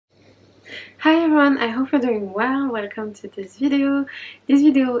Hi everyone, I hope you're doing well. Welcome to this video. This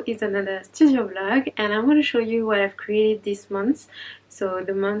video is another studio vlog and I'm going to show you what I've created this month. So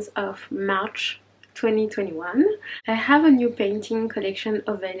the month of March 2021. I have a new painting collection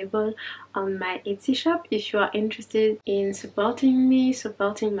available on my Etsy shop if you are interested in supporting me,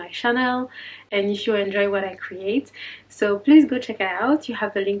 supporting my channel, and if you enjoy what I create. So please go check it out. You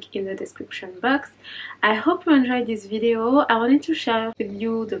have the link in the description box. I hope you enjoyed this video. I wanted to share with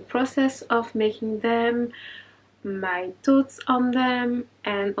you the process of making them, my thoughts on them,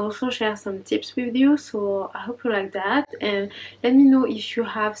 and also share some tips with you. So I hope you like that, and let me know if you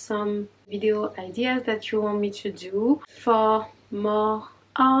have some video ideas that you want me to do for more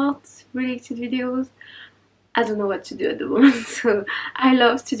art related videos. I don't know what to do at the moment, so I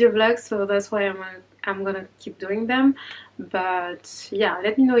love studio vlogs, so that's why I'm gonna keep doing them. But yeah,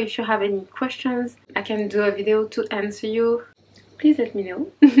 let me know if you have any questions. I can do a video to answer you. Please let me know.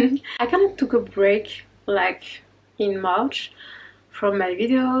 I kind of took a break like in March from my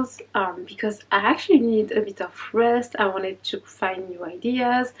videos because I actually need a bit of rest. I wanted to find new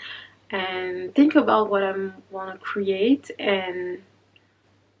ideas and think about what I want to create and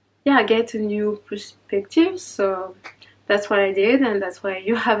yeah, get a new perspective. So that's what I did, and that's why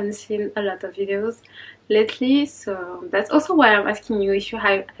you haven't seen a lot of videos lately. So that's also why I'm asking you if you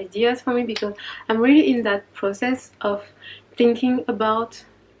have ideas for me, because I'm really in that process of thinking about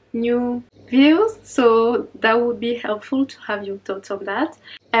new videos, so that would be helpful to have your thoughts on that.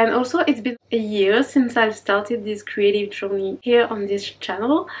 And also, it's been a year since I've started this creative journey here on this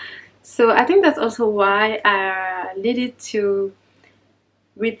channel, so I think that's also why I needed to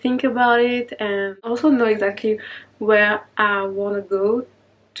rethink about it and also know exactly where I want to go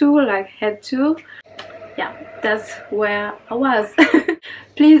to, like head to. Yeah, that's where I was.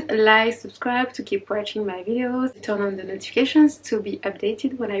 Please like, subscribe to keep watching my videos, turn on the notifications to be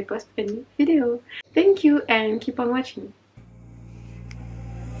updated when I post a new video. Thank you and keep on watching.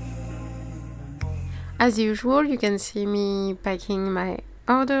 As usual, you can see me packing my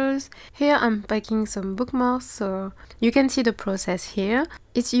orders. Here I'm packing some bookmarks, so you can see the process here.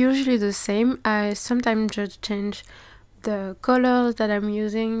 It's usually the same. I sometimes just change the colors that I'm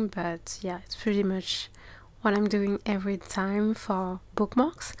using, but yeah, it's pretty much what I'm doing every time for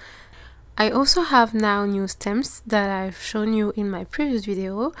bookmarks. I also have now new stamps that I've shown you in my previous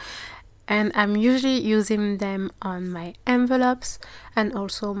video, and I'm usually using them on my envelopes and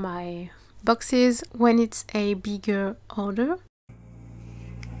also my boxes when it's a bigger order.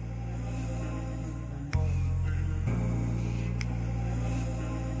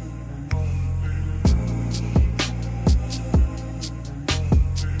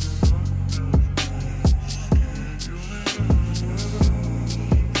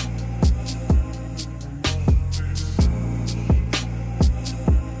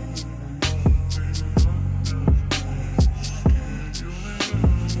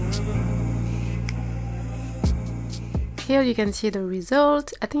 Here you can see the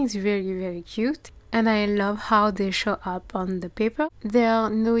result. I think it's very cute, and I love how they show up on the paper. They are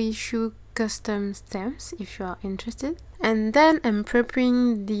no issue custom stamps if you are interested. And then I'm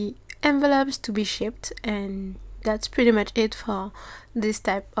preparing the envelopes to be shipped, and that's pretty much it for this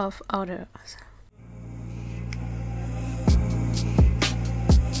type of orders.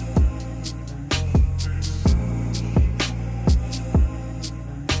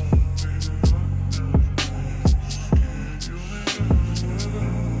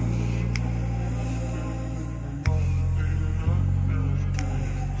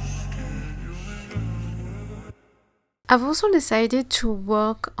 I've also decided to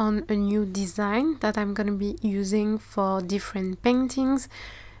work on a new design that I'm gonna be using for different paintings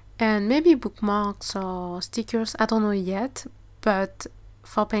and maybe bookmarks or stickers, I don't know yet, but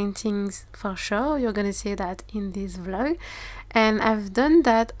for paintings for sure you're gonna see that in this vlog. And I've done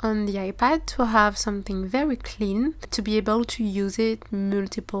that on the iPad to have something very clean, to be able to use it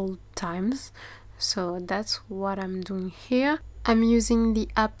multiple times. So that's what I'm doing here. I'm using the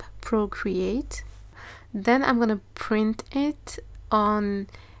app Procreate. Then I'm gonna print it on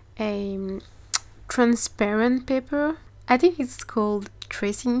a transparent paper. I think it's called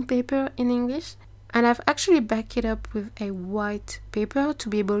tracing paper in English. And I've actually backed it up with a white paper to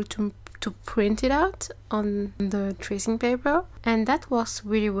be able to print it out on the tracing paper. And that works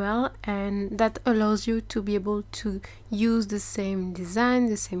really well, and that allows you to be able to use the same design,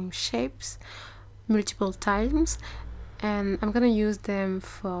 the same shapes multiple times. And I'm gonna use them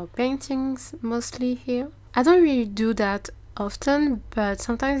for paintings mostly here. I don't really do that often, but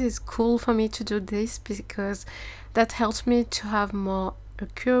sometimes it's cool for me to do this because that helps me to have more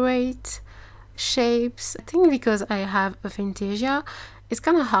accurate shapes. I think because I have aphantasia it's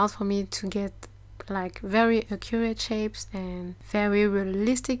kind of hard for me to get like very accurate shapes and very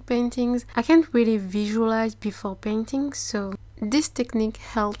realistic paintings. I can't really visualize before painting, so this technique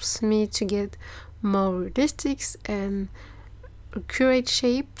helps me to get more realistic and accurate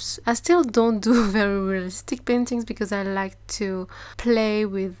shapes. I still don't do very realistic paintings because I like to play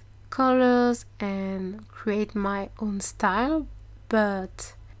with colors and create my own style,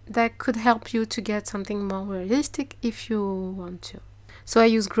 but that could help you to get something more realistic if you want to. So I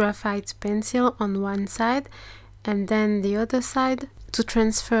use graphite pencil on one side and then the other side to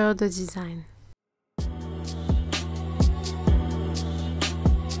transfer the design.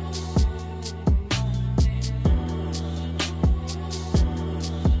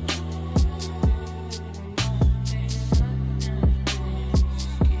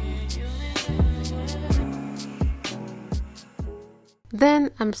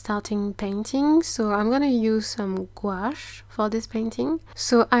 Then I'm starting painting, so I'm gonna use some gouache for this painting.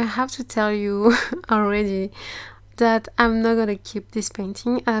 So I have to tell you already that I'm not gonna keep this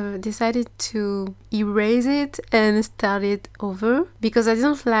painting. I've decided to erase it and start it over because I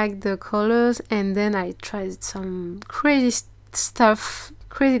didn't like the colors, and then I tried some crazy stuff,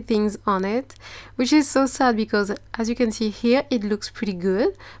 crazy things on it, which is so sad because as you can see here it looks pretty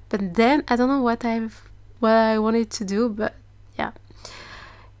good, but then I don't know what I wanted to do, but yeah,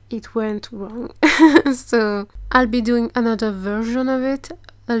 it went wrong. So I'll be doing another version of it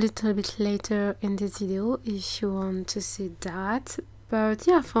a little bit later in this video if you want to see that. But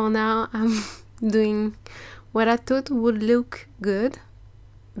yeah, for now I'm doing what I thought would look good,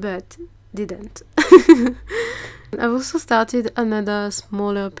 but didn't. I've also started another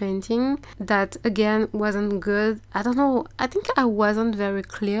smaller painting that again wasn't good. I don't know, I think I wasn't very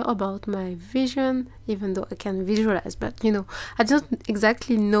clear about my vision, even though I can visualize, but you know, I don't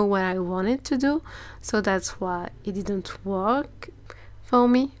exactly know what I wanted to do, so that's why it didn't work for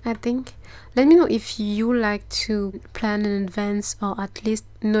me, I think. Let me know if you like to plan in advance or at least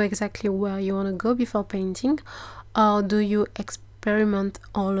know exactly where you want to go before painting, or do you experiment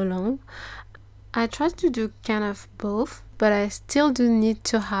all along? I try to do kind of both, but I still do need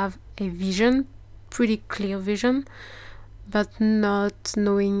to have a vision, pretty clear vision, but not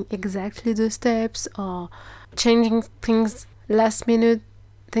knowing exactly the steps or changing things last minute,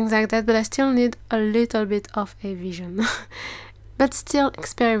 things like that, but I still need a little bit of a vision. But still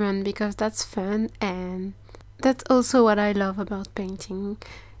experiment because that's fun, and that's also what I love about painting.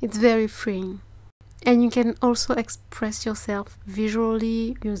 It's very freeing. And you can also express yourself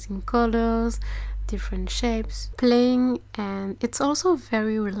visually using colors, different shapes, playing, and it's also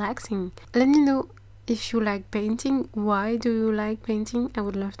very relaxing. Let me know if you like painting. Why do you like painting? I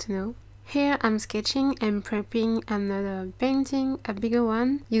would love to know. Here I'm sketching and prepping another painting, a bigger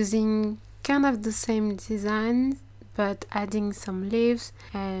one, using kind of the same design but adding some leaves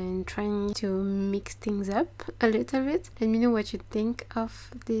and trying to mix things up a little bit. Let me know what you think of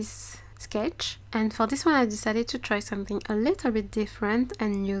this sketch. And for this one I decided to try something a little bit different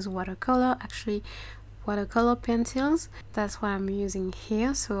and use watercolor, actually watercolor pencils. That's what I'm using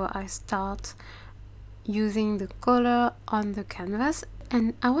here. So I start using the color on the canvas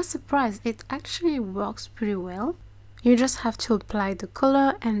and I was surprised, it actually works pretty well. You just have to apply the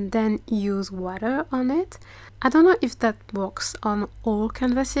color and then use water on it. I don't know if that works on all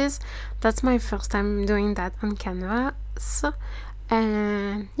canvases. That's my first time doing that on canvas.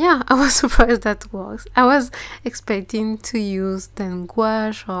 And yeah, I was surprised that works. I was expecting to use then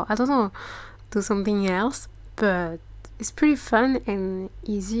gouache or I don't know, do something else. But it's pretty fun and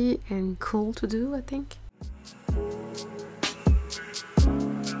easy and cool to do, I think.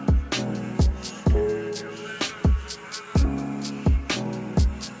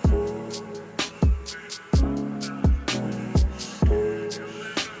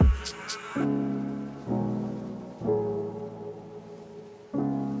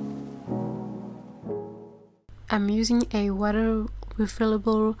 I'm using a water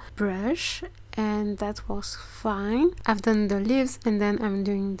refillable brush and that was fine. I've done the leaves and then I'm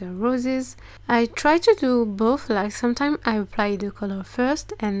doing the roses. I try to do both, like sometimes I apply the color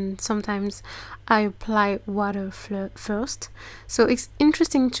first and sometimes I apply water first. So it's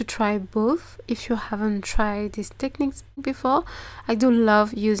interesting to try both if you haven't tried these techniques before. I do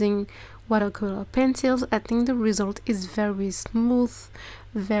love using watercolor pencils. I think the result is very smooth,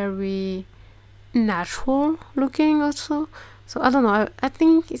 very natural looking also. So I don't know, I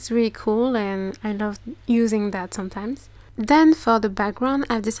think it's really cool and I love using that sometimes. Then for the background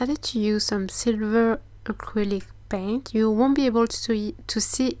I've decided to use some silver acrylic paint. You won't be able to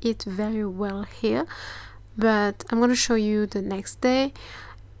see it very well here, but I'm going to show you the next day.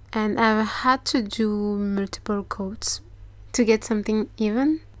 And I've had to do multiple coats to get something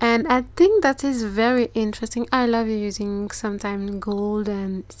even. And I think that is very interesting. I love using sometimes gold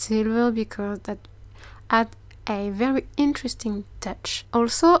and silver because that add a very interesting touch.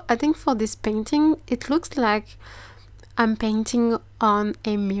 Also, I think for this painting, it looks like I'm painting on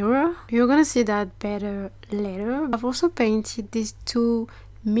a mirror. You're gonna see that better later. I've also painted these two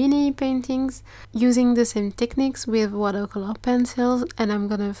mini paintings using the same techniques with watercolor pencils, and I'm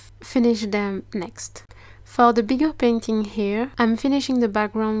gonna finish them next. For the bigger painting here, I'm finishing the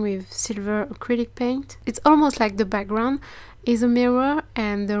background with silver acrylic paint. It's almost like the background is a mirror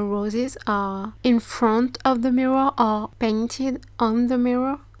and the roses are in front of the mirror or painted on the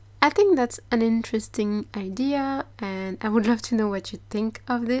mirror. I think that's an interesting idea and I would love to know what you think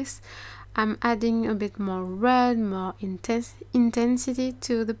of this. I'm adding a bit more red, more intensity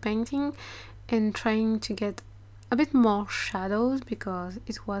to the painting and trying to get a bit more shadows because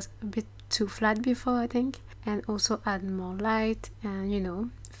it was a bit too flat before, I think. And also add more light and, you know,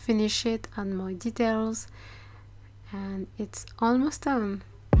 finish it, add more details. And it's almost done.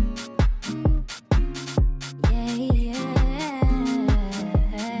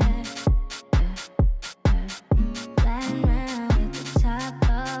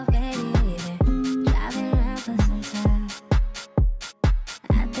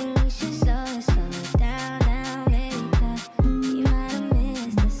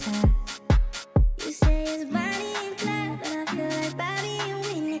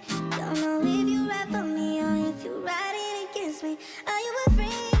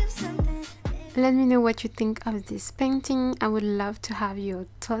 Let me know what you think of this painting. I would love to have your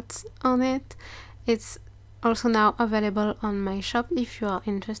thoughts on it. It's also now available on my shop if you are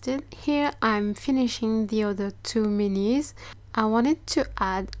interested. Here I'm finishing the other two minis. I wanted to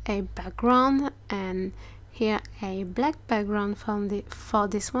add a background and here a black background for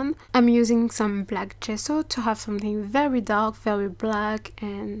this one. I'm using some black gesso to have something very dark, very black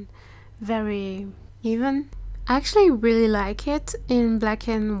and very even. I actually really like it in black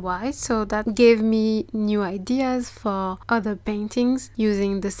and white, so that gave me new ideas for other paintings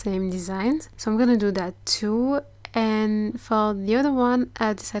using the same designs. So I'm gonna do that too. And for the other one,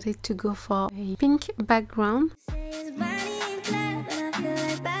 I decided to go for a pink background.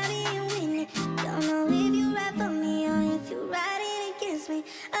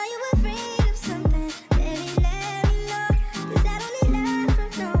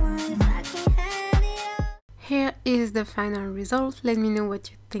 Here is the final result. Let me know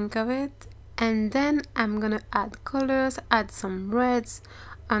what you think of it. And then I'm gonna add colors, add some reds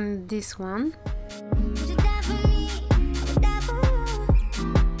on this one.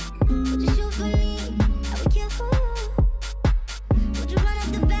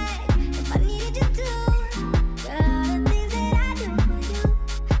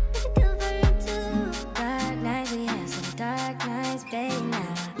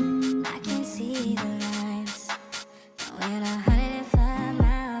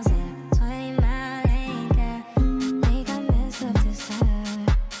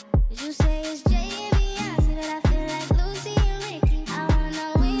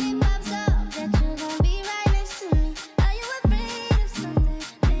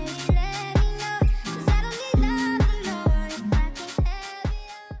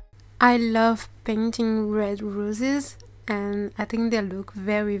 I love painting red roses and I think they look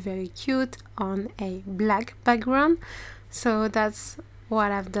very cute on a black background, so that's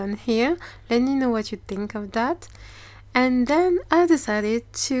what I've done here. Let me know what you think of that. And then I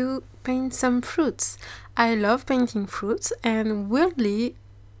decided to paint some fruits. I love painting fruits and weirdly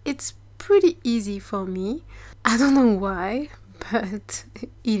it's pretty easy for me. I don't know why, but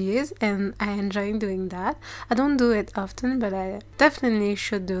it is and I enjoy doing that. I don't do it often, but I definitely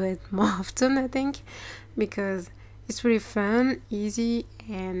should do it more often, I think, because it's really fun, easy,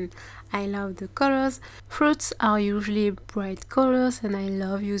 and I love the colors. Fruits are usually bright colors and I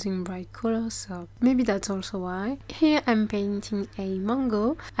love using bright colors, so maybe that's also why. Here I'm painting a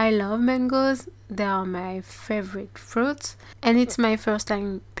mango. I love mangoes, they are my favorite fruits and it's my first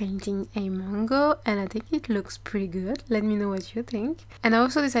time painting a mango and I think it looks pretty good. Let me know what you think. And I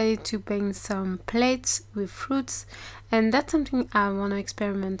also decided to paint some plates with fruits and that's something I want to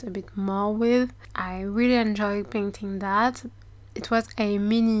experiment a bit more with. I really enjoy painting that. It was a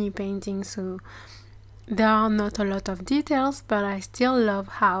mini painting, so there are not a lot of details, but I still love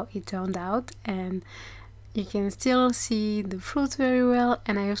how it turned out and you can still see the fruits very well,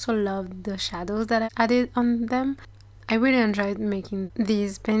 and I also love the shadows that I added on them. I really enjoyed making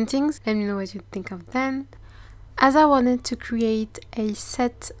these paintings. Let me know what you think of them. As I wanted to create a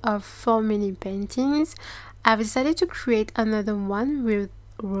set of 4 mini paintings, I've decided to create another one with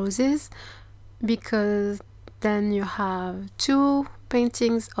roses because Then you have 2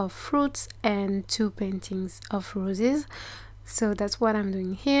 paintings of fruits and 2 paintings of roses. So that's what I'm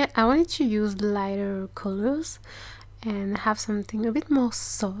doing here. I wanted to use lighter colors and have something a bit more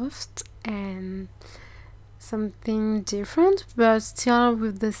soft and something different, but still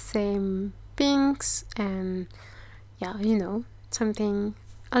with the same pinks and yeah, you know, something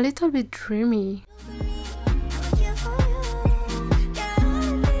a little bit dreamy.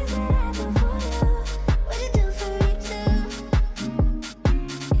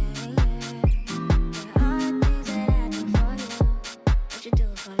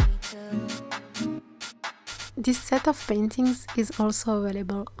 This set of paintings is also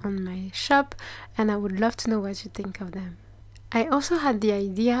available on my shop, and I would love to know what you think of them. I also had the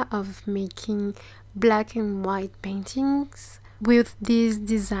idea of making black and white paintings with these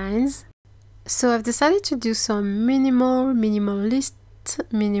designs, so I've decided to do some minimalistic,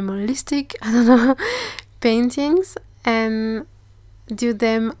 I don't know, paintings and do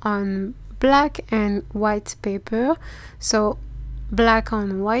them on black and white paper. So black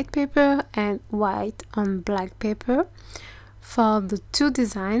on white paper and white on black paper. For the 2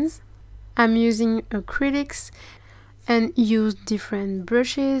 designs, I'm using acrylics and use different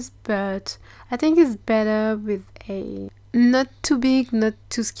brushes, but I think it's better with a not too big, not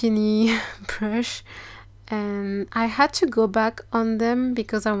too skinny brush. And I had to go back on them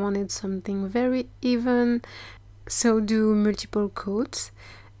because I wanted something very even, so do multiple coats.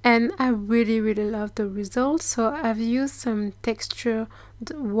 And I really love the results, so I've used some textured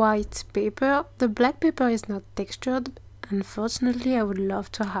white paper. The black paper is not textured, unfortunately. I would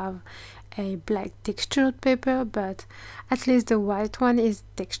love to have a black textured paper, but at least the white one is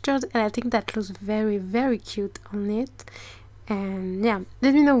textured, and I think that looks very cute on it. And yeah,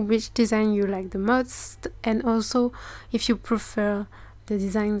 let me know which design you like the most, and also if you prefer the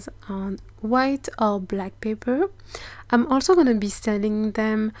designs on white or black paper. I'm also going to be selling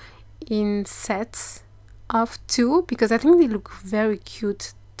them in sets of 2 because I think they look very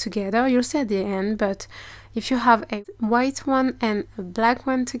cute together. You'll see at the end, but if you have a white one and a black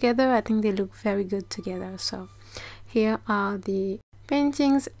one together, I think they look very good together. So here are the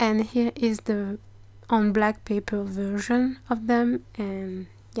paintings, and here is the on black paper version of them, and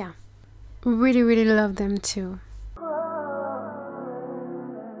yeah, really love them too.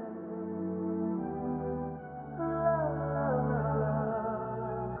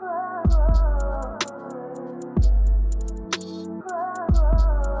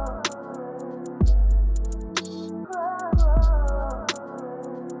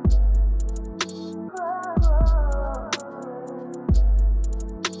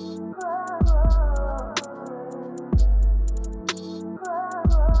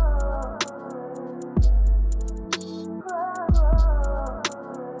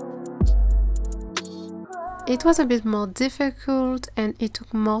 It was a bit more difficult, and it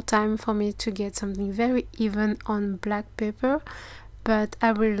took more time for me to get something very even on black paper, but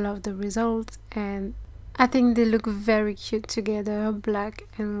I really love the results, and I think they look very cute together, black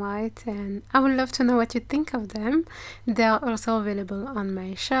and white, and I would love to know what you think of them. They are also available on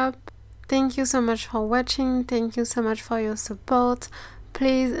my shop. Thank you so much for watching. Thank you so much for your support.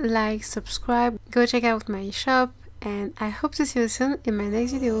 Please like, subscribe, go check out my shop, and I hope to see you soon in my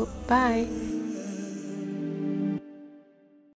next video. Bye!